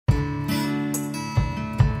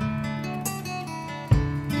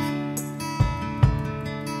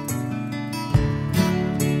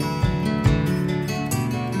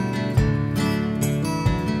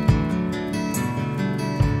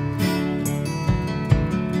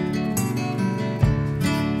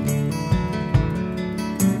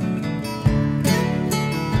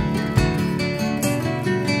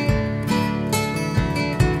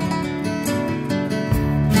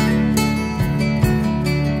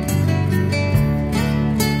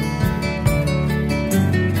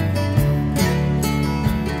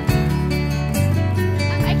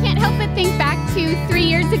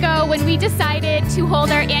decided to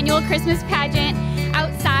hold our annual Christmas pageant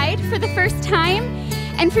outside for the first time.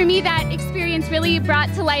 And for me, that experience really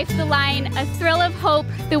brought to life the line, "A thrill of hope,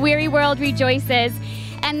 the weary world rejoices."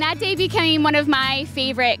 And that day became one of my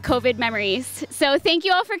favorite COVID memories. So thank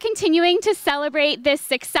you all for continuing to celebrate this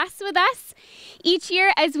success with us each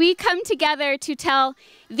year as we come together to tell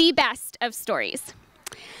the best of stories.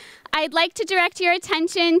 I'd like to direct your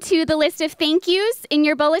attention to the list of thank yous in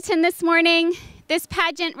your bulletin this morning. This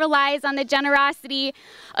pageant relies on the generosity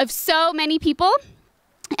of so many people.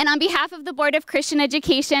 And on behalf of the Board of Christian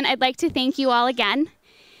Education, I'd like to thank you all again.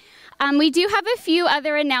 We do have a few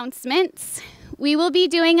other announcements. We will be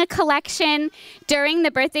doing a collection during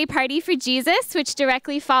the birthday party for Jesus, which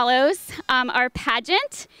directly follows our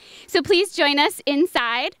pageant. So please join us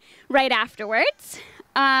inside right afterwards.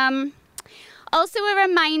 Also a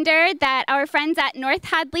reminder that our friends at North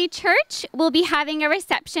Hadley Church will be having a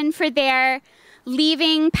reception for their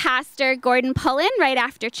leaving pastor, Gordon Pullen, right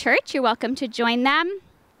after church. You're welcome to join them.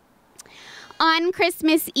 On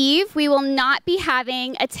Christmas Eve, we will not be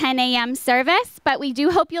having a 10 a.m. service, but we do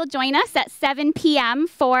hope you'll join us at 7 p.m.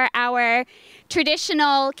 for our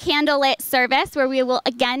traditional candlelit service, where we will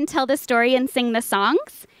again tell the story and sing the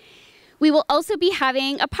songs. We will also be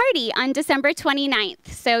having a party on December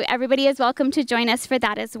 29th, so everybody is welcome to join us for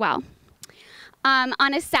that as well.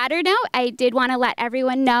 On a sadder note, I did want to let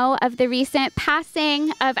everyone know of the recent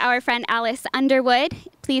passing of our friend Alice Underwood.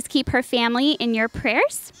 Please keep her family in your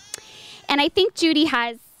prayers. And I think Judy, do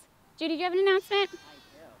you have an announcement? I do.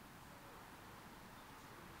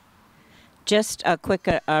 Just a quick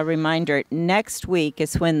reminder, next week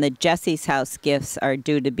is when the Jesse's House gifts are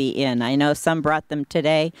due to be in. I know some brought them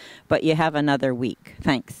today, but you have another week.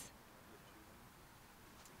 Thanks.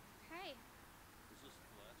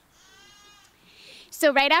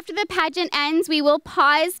 So right after the pageant ends, we will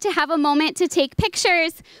pause to have a moment to take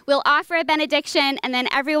pictures. We'll offer a benediction, and then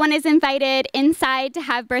everyone is invited inside to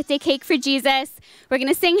have birthday cake for Jesus. We're going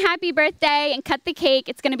to sing happy birthday and cut the cake.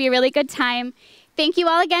 It's going to be a really good time. Thank you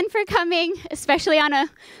all again for coming, especially on a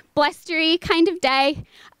blustery kind of day.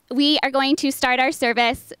 We are going to start our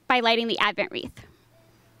service by lighting the Advent wreath.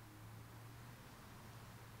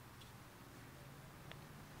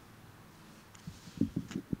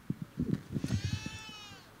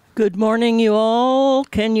 Good morning, you all.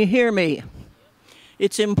 Can you hear me?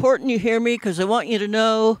 It's important you hear me because I want you to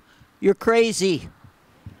know you're crazy.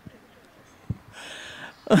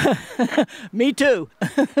 Me too.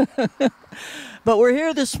 But we're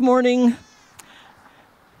here this morning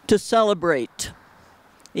to celebrate,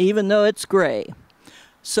 even though it's gray.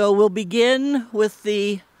 So we'll begin with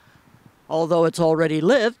although it's already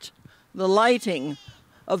lit, the lighting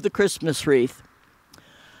of the Christmas wreath.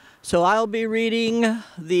 So I'll be reading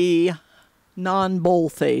the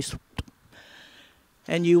non-boldfaced,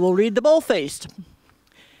 and you will read the boldfaced.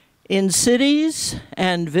 In cities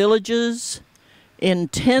and villages, in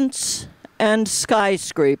tents and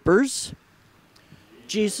skyscrapers,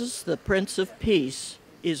 Jesus, the Prince of Peace,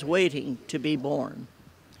 is waiting to be born.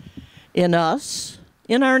 In us,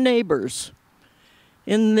 in our neighbors,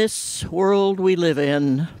 in this world we live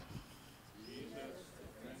in,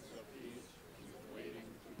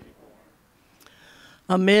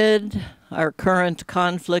 amid our current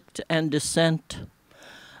conflict and dissent,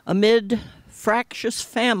 amid fractious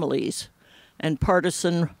families and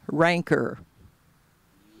partisan rancor,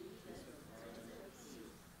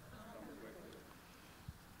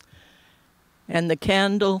 and the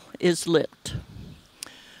candle is lit.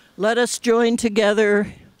 Let us join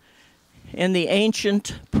together in the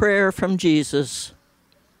ancient prayer from Jesus.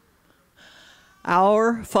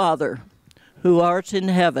 Our Father, who art in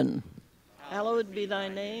heaven, hallowed be thy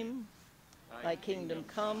name, thy kingdom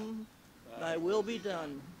come, thy will be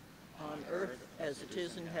done, on earth as it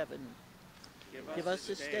is in heaven. Give us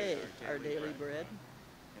this day our daily bread,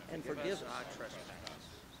 and forgive us our trespasses,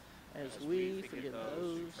 as we forgive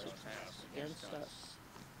those who trespass against us.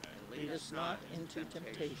 And lead us not into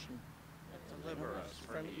temptation, but deliver us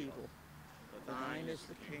from evil. For thine is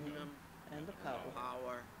the kingdom, and the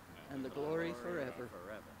power, and the glory forever.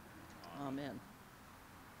 Amen.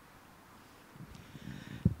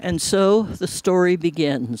 And so the story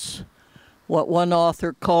begins, what one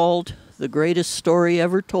author called the greatest story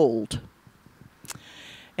ever told.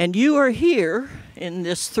 And you are here in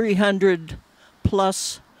this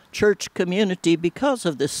 300-plus church community because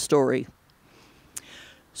of this story.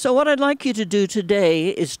 So what I'd like you to do today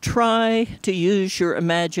is try to use your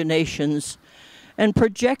imaginations and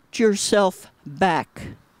project yourself back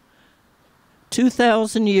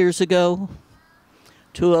 2,000 years ago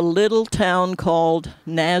to a little town called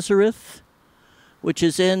Nazareth, which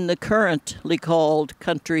is in the currently called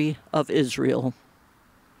country of Israel.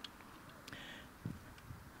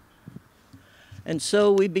 And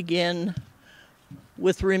so we begin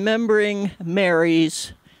with remembering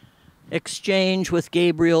Mary's exchange with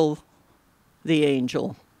Gabriel the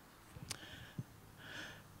angel.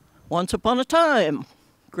 Once upon a time,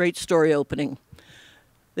 great story opening,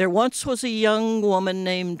 there once was a young woman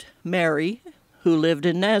named Mary who lived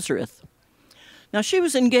in Nazareth. Now she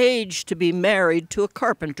was engaged to be married to a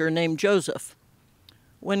carpenter named Joseph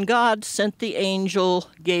when God sent the angel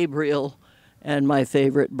Gabriel, and my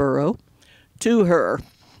favorite burro, to her.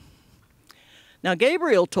 Now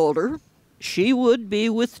Gabriel told her she would be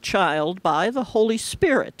with child by the Holy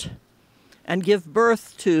Spirit and give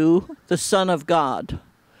birth to the Son of God.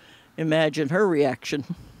 Imagine her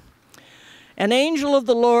reaction. An angel of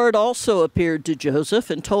the Lord also appeared to Joseph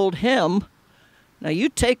and told him, "Now you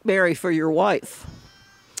take Mary for your wife."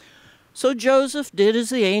 So Joseph did as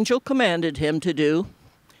the angel commanded him to do,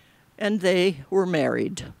 and they were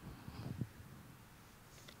married.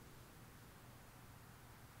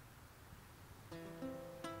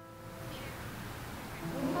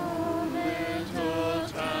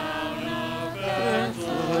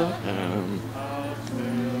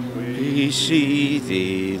 We see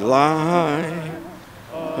thee lie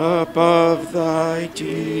above thy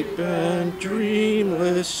deep and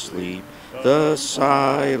dreamless sleep. The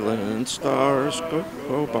silent stars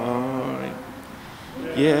go by,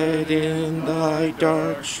 yet in thy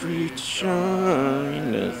dark streets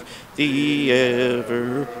shineth the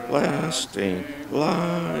everlasting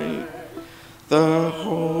light. The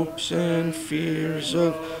hopes and fears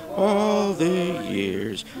of all the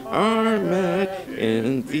years are met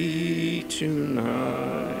in thee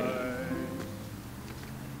tonight.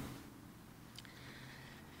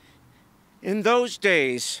 In those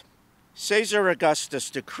days, Caesar Augustus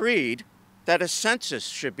decreed that a census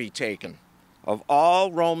should be taken of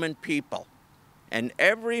all Roman people, and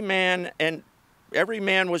every man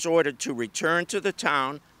was ordered to return to the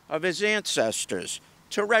town of his ancestors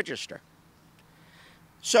to register.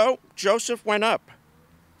 So Joseph went up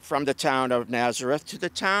from the town of Nazareth to the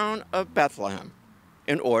town of Bethlehem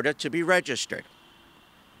in order to be registered.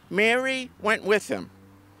 Mary went with him,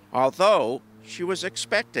 although she was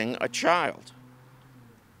expecting a child.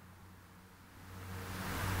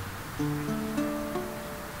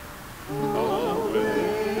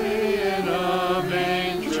 Away in a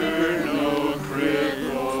manger, no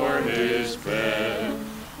crib for his bed,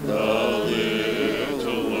 the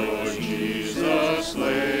little Lord Jesus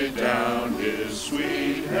laid down his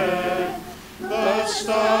sweet head. The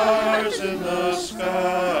stars in the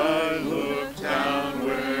sky looked down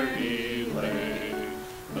where he lay.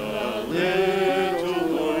 The little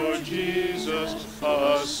Lord Jesus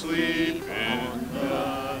asleep in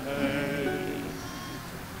the hay.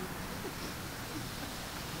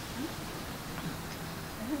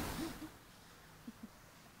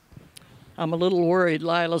 I'm a little worried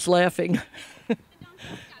Lila's laughing.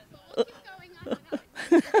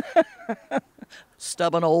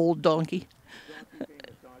 Stubborn old donkey.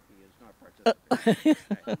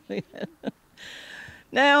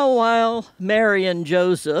 Now, while Mary and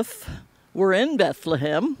Joseph were in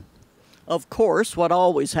Bethlehem, of course, what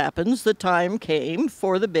always happens, the time came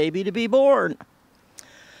for the baby to be born.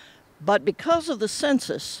 But because of the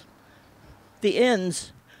census, the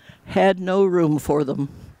inns had no room for them,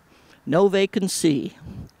 no vacancy.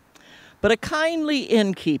 But a kindly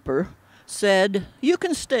innkeeper said, "You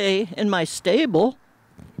can stay in my stable."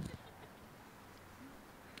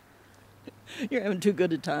 You're having too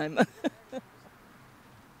good a time. Okay.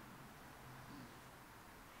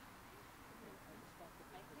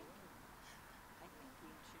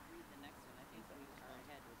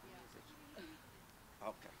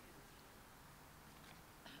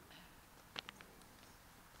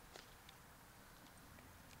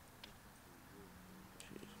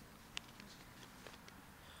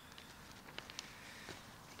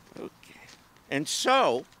 Okay. And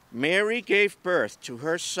so Mary gave birth to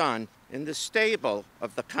her son in the stable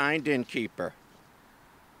of the kind innkeeper.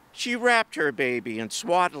 She wrapped her baby in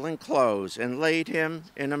swaddling clothes and laid him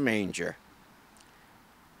in a manger.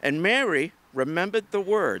 And Mary remembered the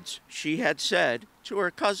words she had said to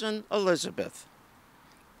her cousin Elizabeth.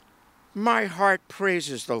 "My heart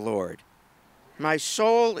praises the Lord. My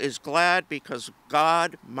soul is glad because of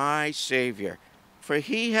God, my Savior, for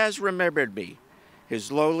he has remembered me,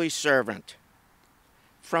 his lowly servant.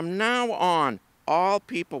 From now on, all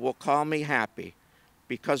people will call me happy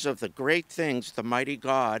because of the great things the mighty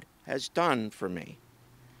God has done for me.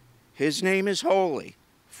 His name is holy.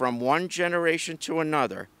 From one generation to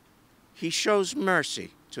another, he shows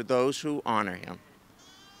mercy to those who honor him."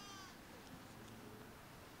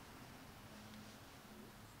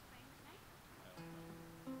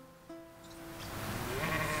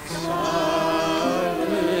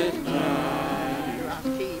 Silent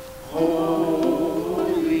night,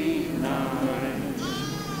 holy night,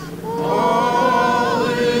 all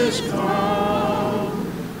is calm,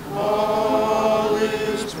 all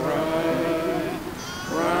is bright,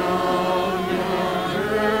 round young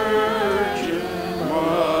virgin,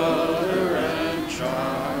 mother and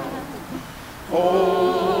child,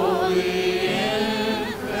 holy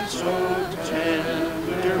infant, so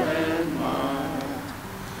tender and mild,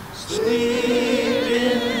 sleep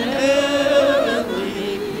in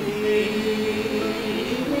heavenly peace,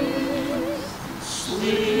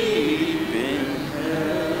 sleep in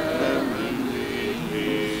heavenly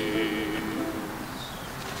peace.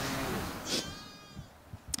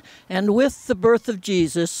 And with the birth of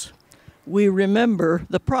Jesus, we remember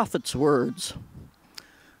the prophet's words,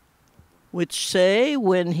 which say,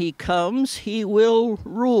 when he comes, he will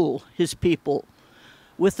rule his people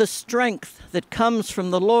with the strength that comes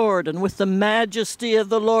from the Lord and with the majesty of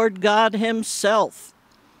the Lord God himself.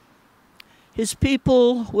 His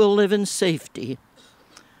people will live in safety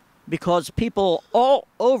because people all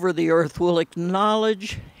over the earth will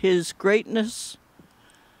acknowledge his greatness,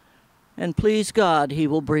 and please God, he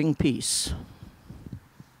will bring peace.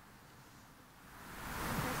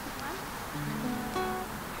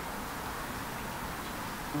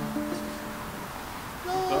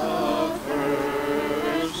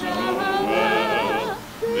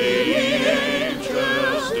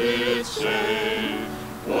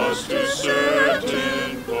 Was to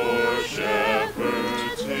certain poor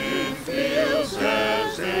shepherds in fields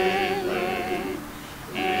as they lay,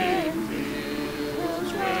 in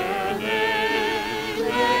fields where they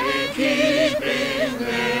lay keeping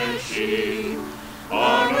their sheep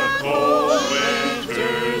on a cold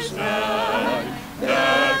winter's night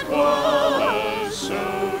that was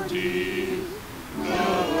so deep.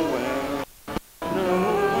 Noel,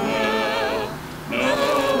 Noel,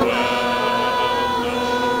 Noel.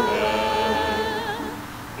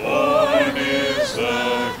 Born is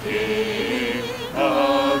the King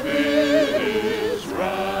of Israel.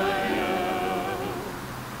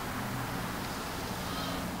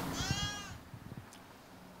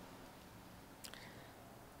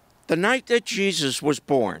 The night that Jesus was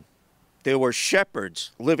born, there were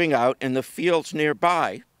shepherds living out in the fields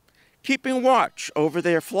nearby, keeping watch over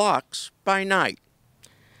their flocks by night.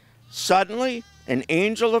 Suddenly, an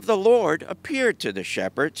angel of the Lord appeared to the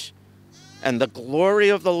shepherds, and the glory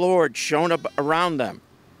of the Lord shone around them,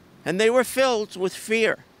 and they were filled with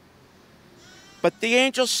fear. But the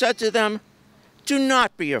angel said to them, "Do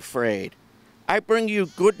not be afraid. I bring you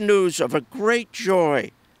good news of a great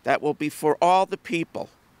joy that will be for all the people.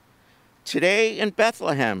 Today in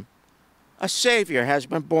Bethlehem, a Savior has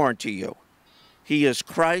been born to you. He is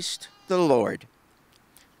Christ the Lord.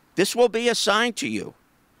 This will be a sign to you.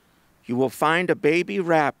 You will find a baby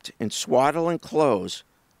wrapped in swaddling clothes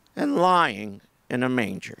and lying in a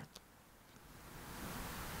manger."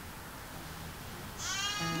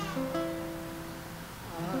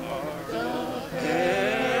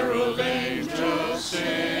 Herald angels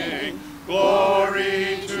sing,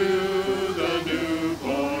 glory to the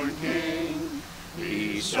newborn King.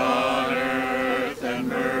 Peace on earth and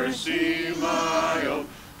mercy mild,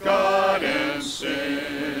 God and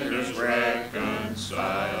sinners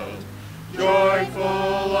reconciled. Joyful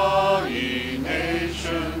all ye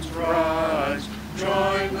nations rise,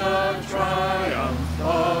 join the triumph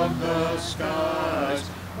of the skies.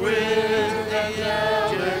 With the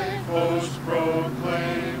angelic host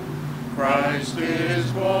proclaim, Christ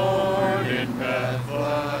is born in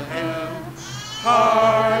Bethlehem.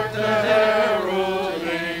 Hark the herald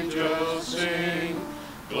angels sing,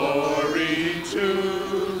 glory to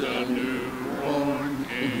the newborn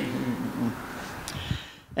King.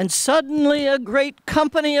 And suddenly a great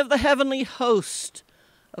company of the heavenly host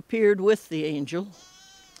appeared with the angel,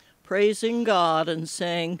 praising God and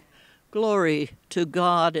saying, "Glory to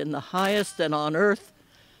God in the highest, and on earth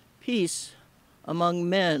peace among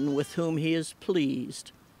men with whom he is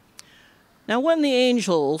pleased." Now when the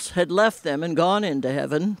angels had left them and gone into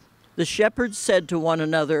heaven, the shepherds said to one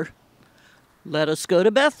another, "Let us go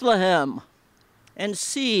to Bethlehem and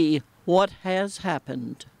see what has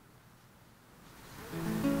happened."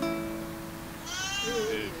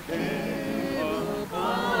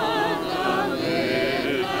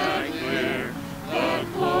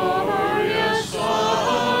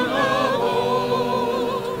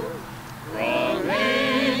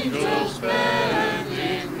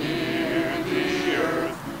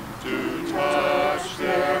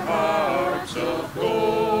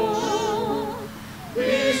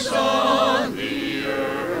 On the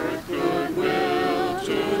earth, goodwill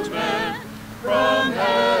to men from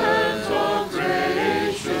heaven.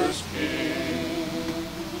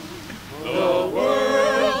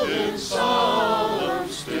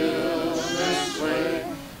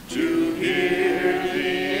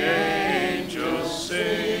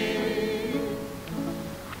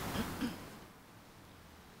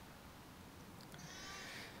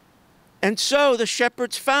 And so the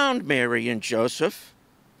shepherds found Mary and Joseph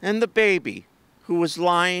and the baby who was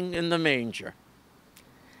lying in the manger.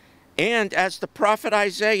 And as the prophet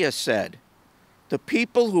Isaiah said, the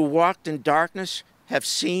people who walked in darkness have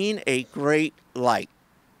seen a great light.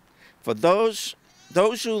 For those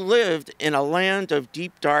who lived in a land of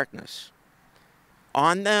deep darkness,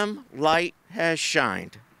 on them light has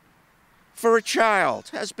shined. For a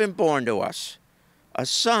child has been born to us, a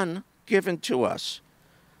son given to us.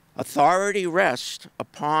 Authority rests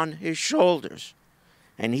upon his shoulders,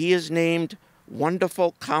 and he is named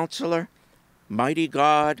Wonderful Counselor, Mighty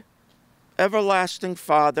God, Everlasting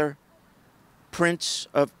Father, Prince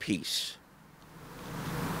of Peace.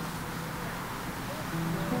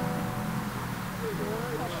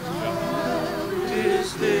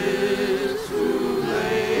 Is this who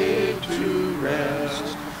laid to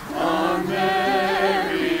rest on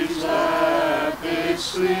Mary's lap is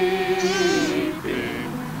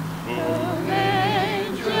sleeping, whom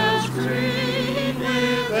angels greet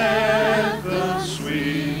with anthems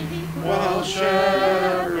sweet, while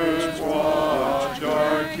shepherds watch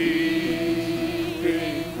are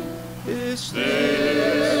keeping. This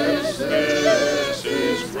is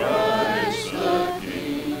Christ the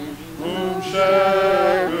King, whom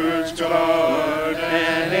shepherds guard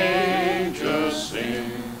and angels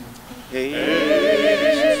sing.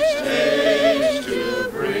 Haste, haste to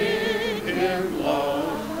bring him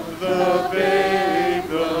love, the babe,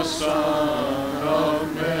 the Son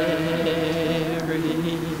of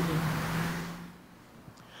Mary.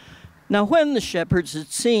 Now when the shepherds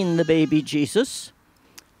had seen the baby Jesus,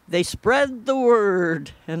 they spread the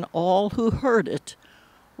word, and all who heard it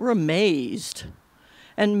were amazed.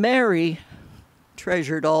 And Mary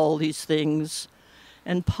treasured all these things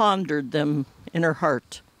and pondered them in her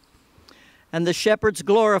heart. And the shepherds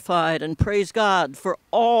glorified and praised God for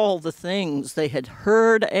all the things they had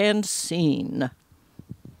heard and seen.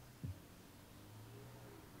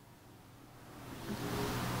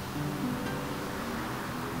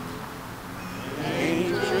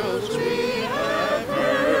 Angels we have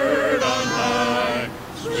heard on high,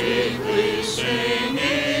 sweetly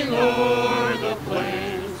singing o'er the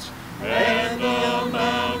plains, and the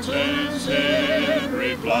mountains in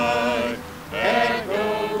reply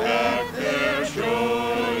echo back their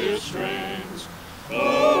joyous strains.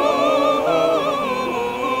 Gloria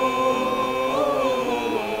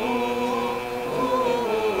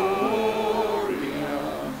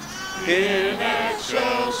in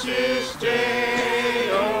excelsis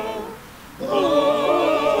Deo. Gloria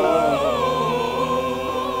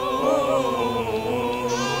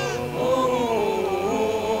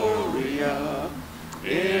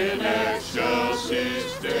in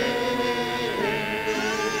excelsis Deo.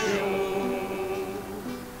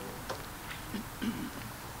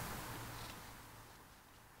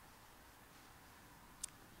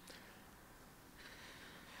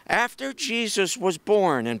 After Jesus was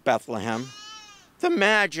born in Bethlehem, the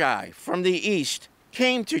Magi from the east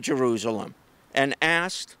came to Jerusalem and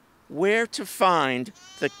asked where to find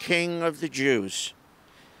the King of the Jews.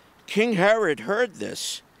 King Herod heard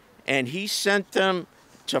this, and he sent them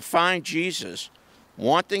to find Jesus,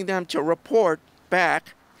 wanting them to report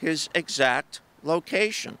back his exact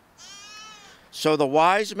location. So the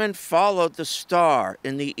wise men followed the star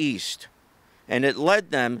in the east, and it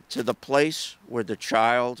led them to the place where the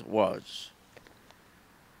child was.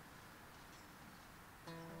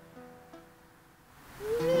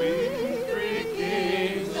 We three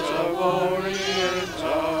kings of Orient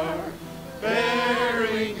are,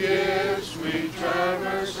 bearing gifts we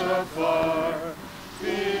traverse afar,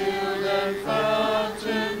 field and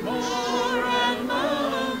fountain, moor and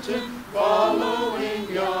mountain, following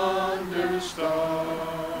yonder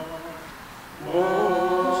star.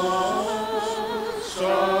 Oh,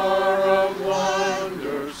 star of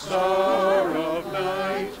wonder, star of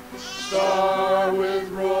night, star with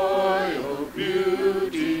royal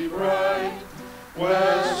beauty bright,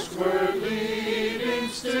 westward leading,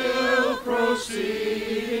 still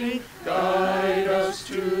proceeding, guide us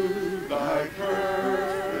to thy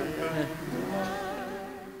perfect light.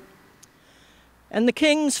 And the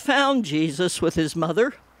kings found Jesus with his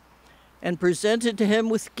mother and presented to him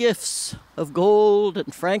with gifts of gold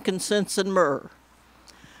and frankincense and myrrh.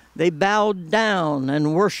 They bowed down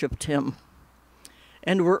and worshipped him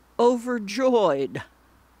and were overjoyed.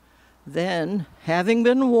 Then, having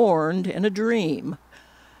been warned in a dream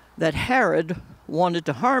that Herod wanted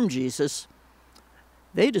to harm Jesus,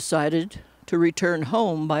 they decided to return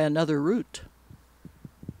home by another route.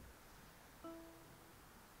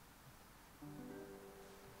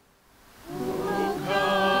 Come,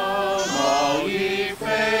 all ye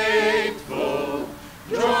faithful,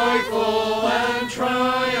 joyful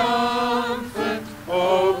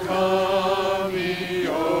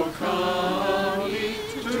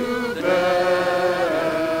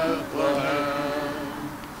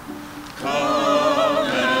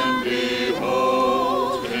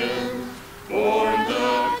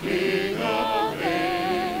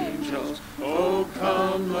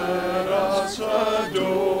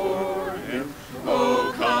adore him.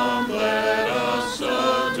 Oh, come, let us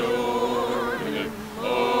adore him.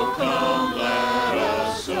 Oh, come, let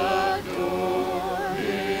us adore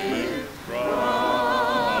him.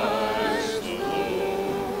 Christ the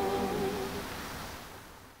Lord.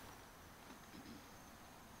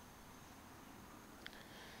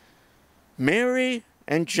 Mary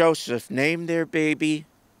and Joseph named their baby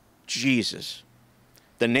Jesus,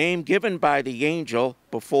 the name given by the angel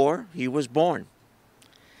before he was born.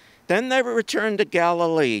 Then they returned to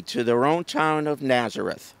Galilee, to their own town of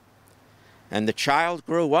Nazareth. And the child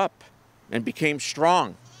grew up and became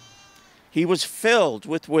strong. He was filled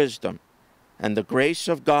with wisdom, and the grace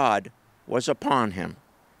of God was upon him.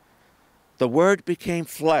 The Word became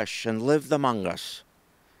flesh and lived among us,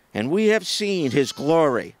 and we have seen his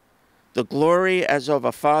glory, the glory as of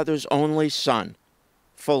a Father's only Son,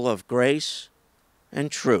 full of grace and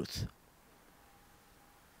truth.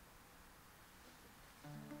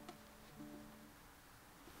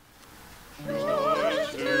 Joy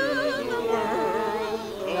to the world,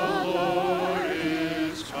 the Lord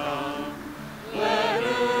is come. Let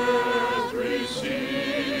earth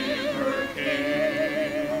receive her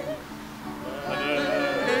King.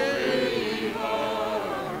 Let every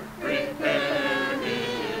heart prepare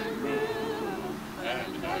him room,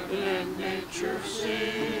 and heaven and nature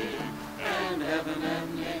sing, and heaven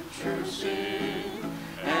and nature sing,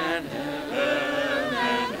 and heaven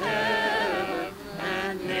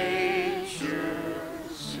and nature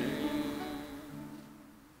sing.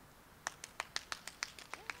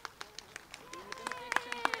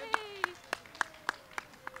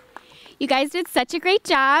 You guys did such a great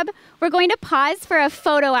job. We're going to pause for a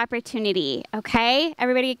photo opportunity, okay?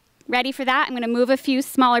 Everybody ready for that? I'm going to move a few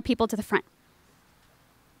smaller people to the front.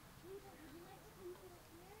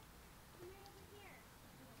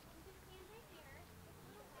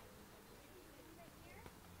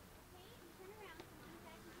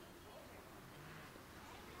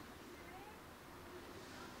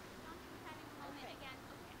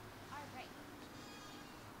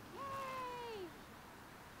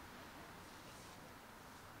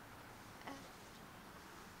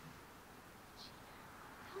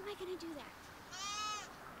 How am I going to do that?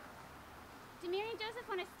 Do Mary and Joseph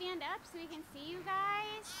want to stand up so we can see you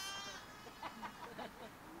guys?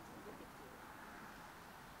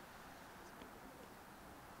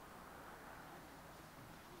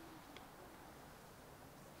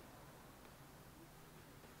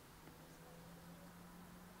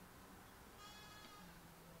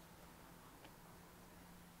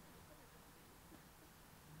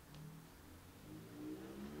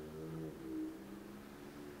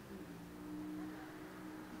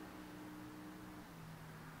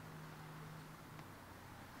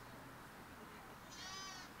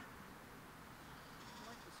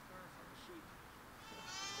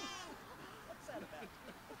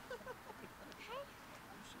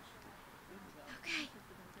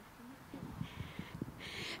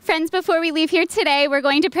 Friends, before we leave here today, we're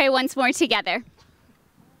going to pray once more together.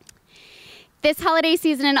 This holiday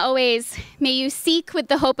season and always, may you seek with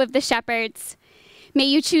the hope of the shepherds. May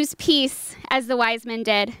you choose peace as the wise men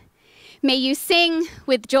did. May you sing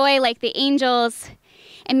with joy like the angels.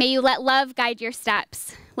 And may you let love guide your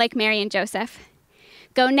steps like Mary and Joseph.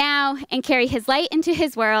 Go now and carry his light into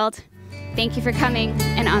his world. Thank you for coming,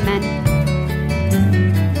 and amen.